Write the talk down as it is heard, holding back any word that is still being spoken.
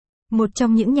Một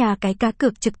trong những nhà cái cá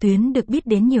cược trực tuyến được biết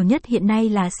đến nhiều nhất hiện nay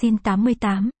là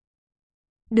sin88.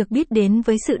 Được biết đến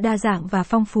với sự đa dạng và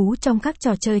phong phú trong các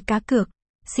trò chơi cá cược,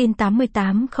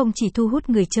 sin88 không chỉ thu hút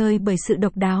người chơi bởi sự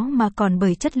độc đáo mà còn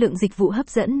bởi chất lượng dịch vụ hấp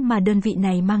dẫn mà đơn vị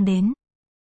này mang đến.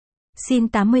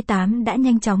 Sin88 đã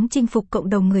nhanh chóng chinh phục cộng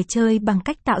đồng người chơi bằng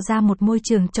cách tạo ra một môi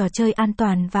trường trò chơi an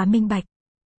toàn và minh bạch.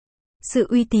 Sự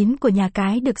uy tín của nhà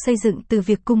cái được xây dựng từ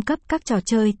việc cung cấp các trò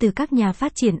chơi từ các nhà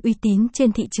phát triển uy tín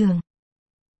trên thị trường.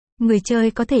 Người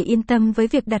chơi có thể yên tâm với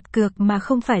việc đặt cược mà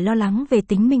không phải lo lắng về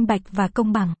tính minh bạch và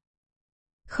công bằng.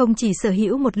 Không chỉ sở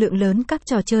hữu một lượng lớn các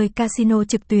trò chơi casino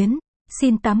trực tuyến,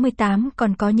 sin88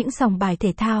 còn có những sòng bài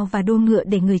thể thao và đua ngựa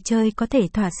để người chơi có thể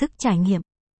thỏa sức trải nghiệm.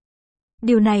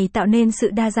 Điều này tạo nên sự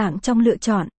đa dạng trong lựa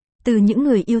chọn, từ những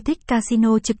người yêu thích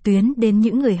casino trực tuyến đến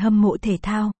những người hâm mộ thể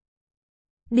thao.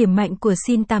 Điểm mạnh của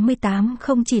sin88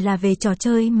 không chỉ là về trò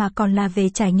chơi mà còn là về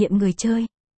trải nghiệm người chơi.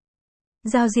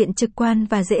 Giao diện trực quan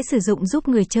và dễ sử dụng giúp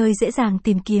người chơi dễ dàng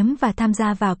tìm kiếm và tham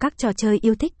gia vào các trò chơi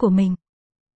yêu thích của mình.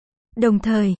 Đồng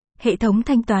thời, hệ thống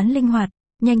thanh toán linh hoạt,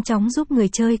 nhanh chóng giúp người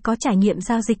chơi có trải nghiệm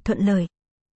giao dịch thuận lợi.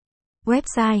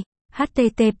 Website: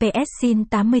 https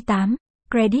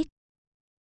sin88.credit